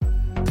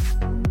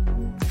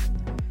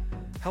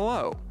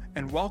Hello,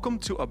 and welcome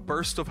to A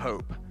Burst of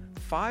Hope,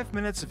 5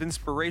 minutes of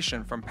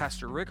inspiration from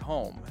Pastor Rick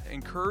Holm,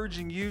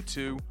 encouraging you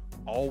to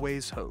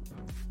always hope.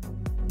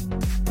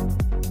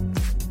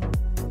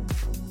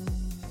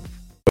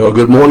 Well,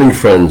 good morning,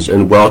 friends,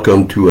 and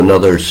welcome to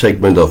another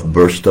segment of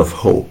Burst of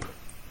Hope.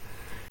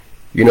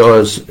 You know,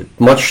 as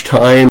much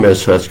time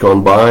as has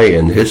gone by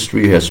and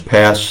history has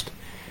passed,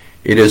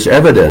 it is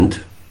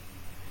evident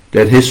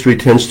that history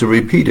tends to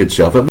repeat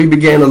itself. And we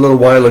began a little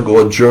while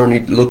ago a journey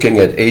looking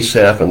at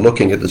Asaph and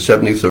looking at the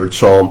 73rd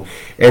Psalm.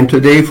 And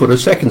today, for the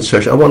second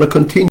session, I want to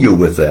continue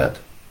with that.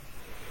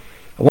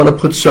 I want to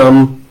put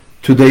some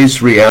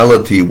today's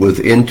reality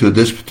into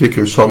this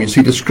particular psalm. You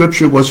see, the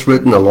scripture was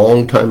written a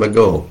long time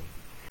ago.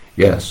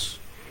 Yes.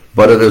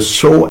 But it is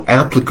so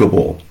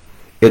applicable.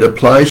 It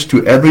applies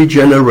to every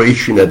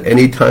generation at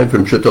any time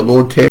from should the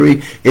Lord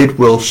tarry, it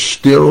will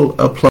still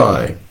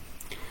apply.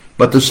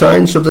 But the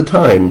signs of the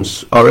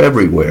times are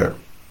everywhere.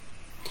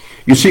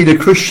 You see, the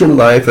Christian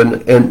life,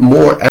 and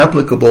more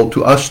applicable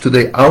to us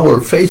today,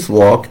 our faith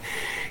walk,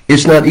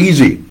 is not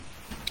easy.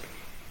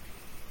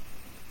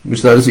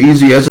 It's not as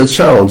easy as it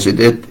sounds.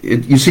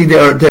 You see,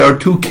 there are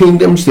two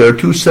kingdoms, there are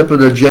two separate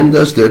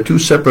agendas, there are two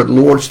separate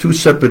lords, two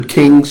separate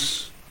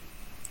kings,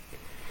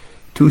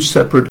 two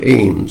separate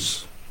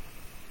aims.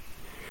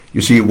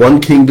 You see, one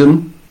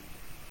kingdom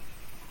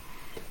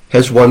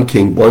has one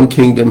king, one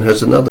kingdom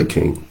has another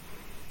king.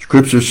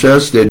 Scripture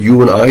says that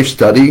you and I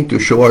study to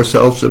show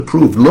ourselves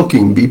approved,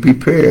 looking, be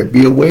prepared,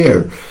 be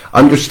aware,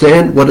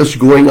 understand what is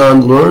going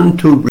on, learn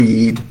to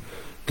read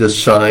the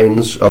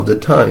signs of the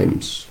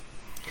times,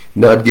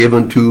 not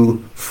given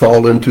to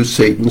fall into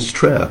Satan's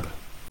trap.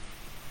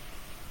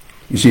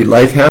 You see,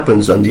 life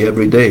happens on the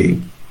everyday,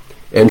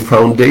 and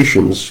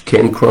foundations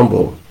can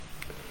crumble.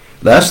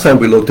 Last time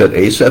we looked at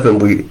Asaph,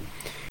 and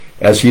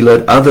as he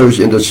led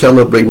others into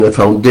celebrating the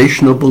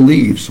foundational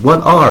beliefs.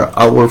 What are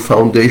our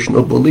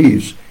foundational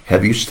beliefs?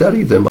 Have you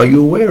studied them? Are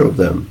you aware of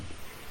them?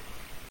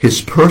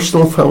 His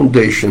personal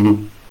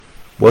foundation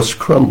was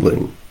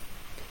crumbling.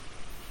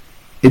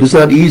 It is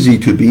not easy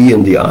to be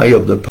in the eye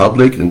of the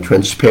public, and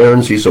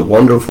transparency is a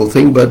wonderful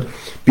thing, but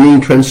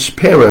being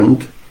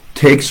transparent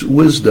takes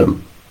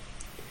wisdom.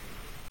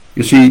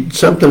 You see,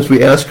 sometimes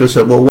we ask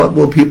ourselves, well, what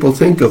will people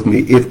think of me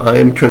if I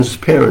am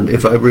transparent,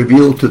 if I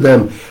reveal to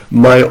them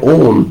my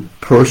own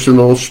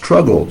personal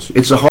struggles?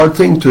 It's a hard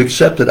thing to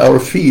accept that our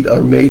feet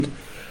are made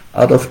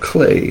out of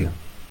clay.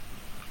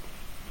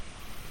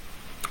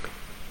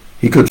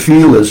 He could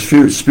feel his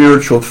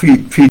spiritual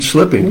feet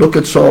slipping. Look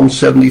at Psalm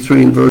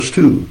 73 and verse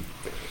 2.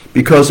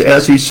 Because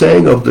as he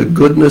sang of the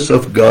goodness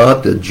of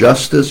God, the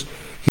justice,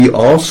 he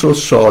also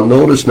saw,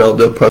 notice now,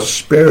 the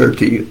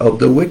prosperity of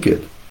the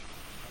wicked,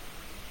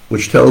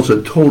 which tells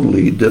a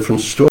totally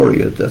different story.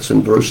 That's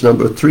in verse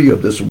number 3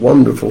 of this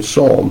wonderful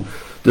psalm,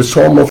 the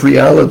psalm of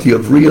reality,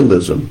 of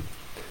realism.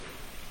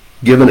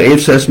 Given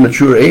Asaph's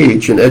mature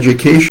age and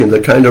education,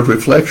 the kind of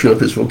reflection of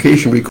his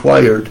vocation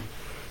required,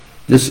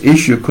 this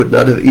issue could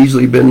not have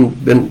easily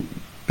been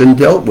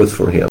dealt with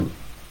for him.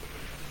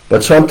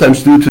 But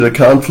sometimes, due to the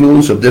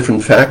confluence of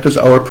different factors,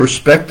 our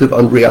perspective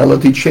on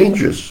reality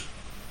changes.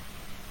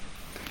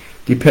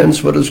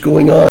 Depends what is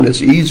going on.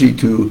 It's easy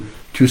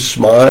to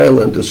smile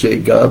and to say,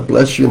 God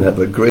bless you and have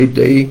a great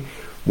day,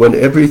 when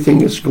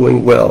everything is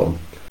going well.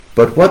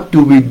 But what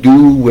do we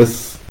do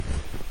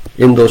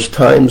in those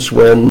times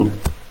when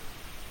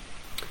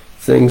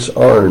things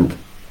aren't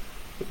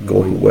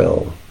going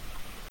well?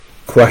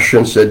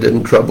 Questions that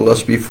didn't trouble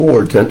us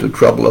before tend to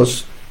trouble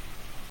us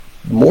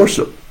more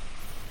so.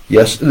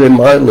 Yesterday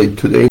mildly,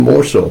 today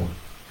more so.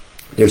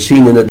 They're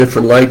seen in a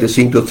different light. They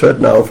seem to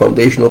threaten our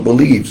foundational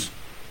beliefs.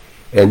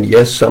 And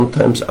yes,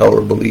 sometimes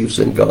our beliefs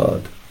in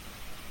God.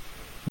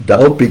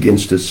 Doubt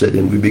begins to set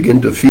in. We begin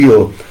to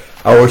feel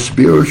our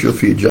spiritual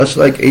feet, just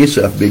like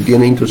Asaph,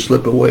 beginning to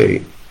slip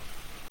away.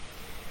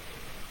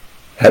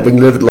 Having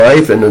lived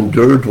life and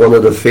endured one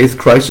of the faith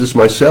crises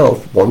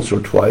myself, once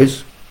or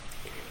twice,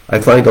 I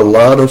find a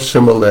lot of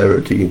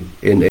similarity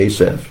in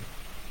Asaph.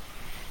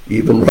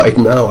 Even right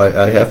now,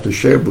 I have to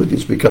share with you,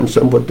 it's become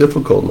somewhat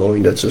difficult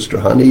knowing that Sister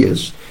Honey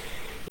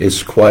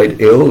is quite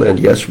ill, and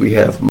yes, we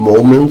have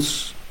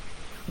moments,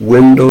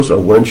 windows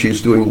of when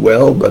she's doing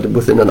well, but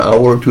within an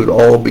hour or two it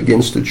all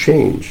begins to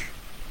change.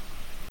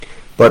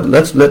 But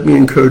let me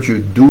encourage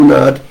you, do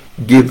not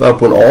give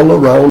up. When all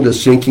around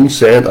is sinking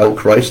sand, on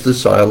Christ the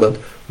silent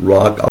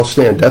rock I'll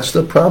stand. That's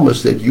the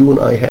promise that you and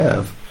I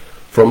have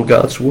from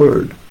God's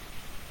word.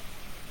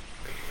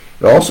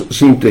 It also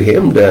seemed to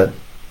him that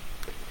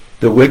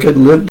the wicked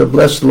lived a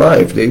blessed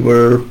life. They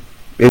were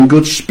in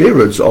good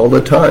spirits all the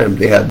time.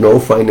 They had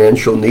no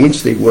financial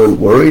needs. They weren't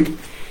worried.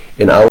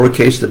 In our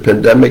case, the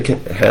pandemic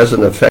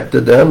hasn't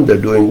affected them. They're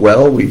doing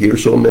well. We hear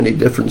so many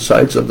different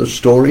sides of the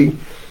story.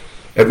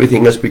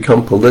 Everything has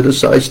become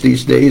politicized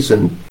these days.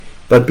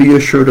 But be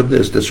assured of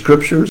this, the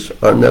scriptures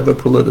are never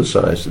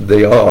politicized.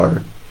 They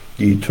are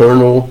the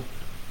eternal,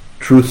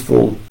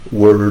 truthful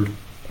word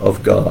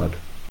of God.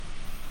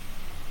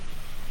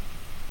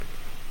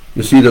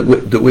 You see,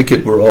 the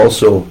wicked were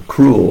also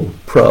cruel,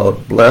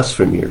 proud,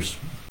 blasphemers,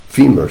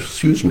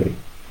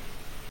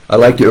 I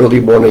like the early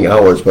morning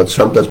hours, but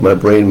sometimes my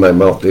brain and my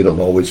mouth, they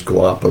don't always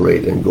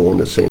cooperate and go in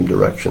the same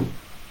direction.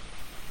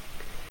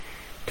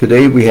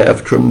 Today we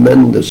have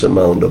tremendous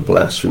amount of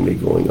blasphemy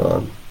going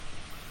on.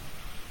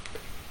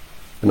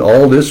 And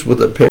all this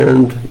with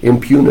apparent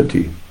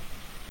impunity.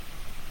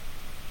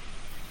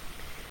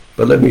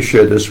 But let me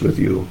share this with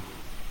you.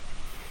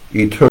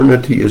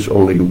 Eternity is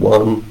only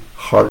one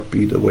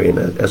heartbeat away. And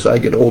as I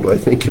get older, I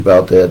think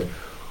about that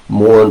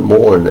more and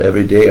more. And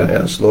every day I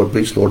ask, Lord,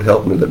 please, Lord,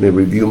 help me. Let me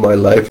review my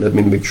life. Let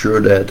me make sure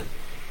that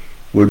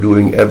we're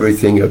doing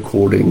everything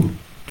according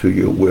to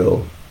your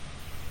will.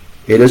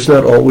 It is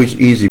not always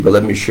easy, but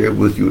let me share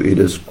with you, it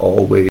is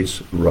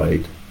always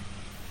right.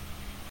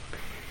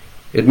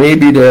 It may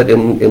be that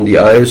in the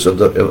eyes of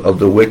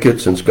the wicked,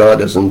 since God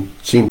doesn't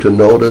seem to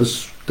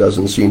notice,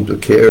 doesn't seem to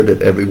care,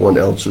 that everyone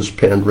else is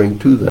pandering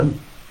to them.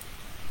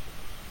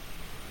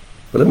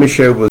 But let me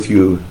share with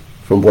you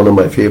from one of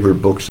my favorite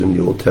books in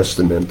the Old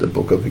Testament, the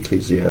book of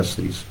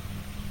Ecclesiastes.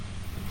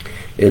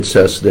 It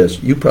says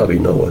this, you probably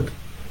know it.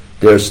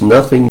 There's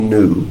nothing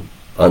new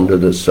under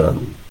the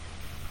sun.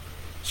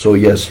 So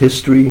yes,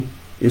 history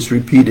is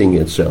repeating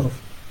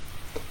itself.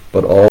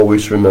 But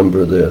always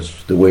remember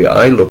this, the way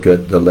I look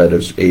at the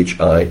letters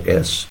H-I-S-T-O-R-Y,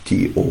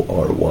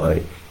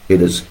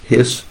 it is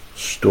his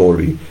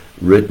story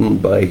written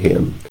by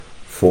him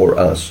for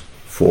us,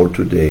 for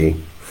today,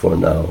 for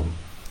now.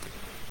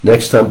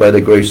 Next time, by the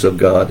grace of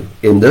God,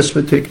 in this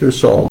particular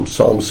psalm,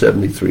 Psalm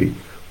 73,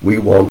 we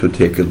want to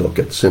take a look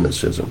at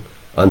cynicism.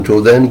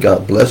 Until then,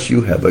 God bless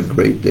you. Have a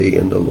great day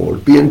in the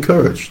Lord. Be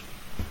encouraged.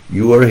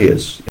 You are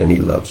his, and he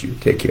loves you.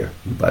 Take care.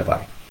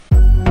 Bye-bye.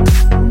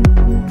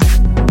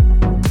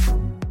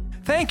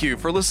 Thank you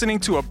for listening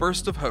to A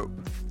Burst of Hope.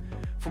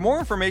 For more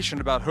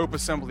information about Hope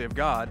Assembly of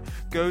God,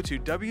 go to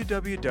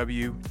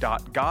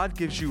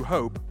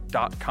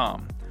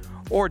www.godgivesyouhope.com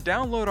or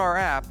download our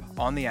app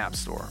on the App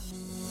Store.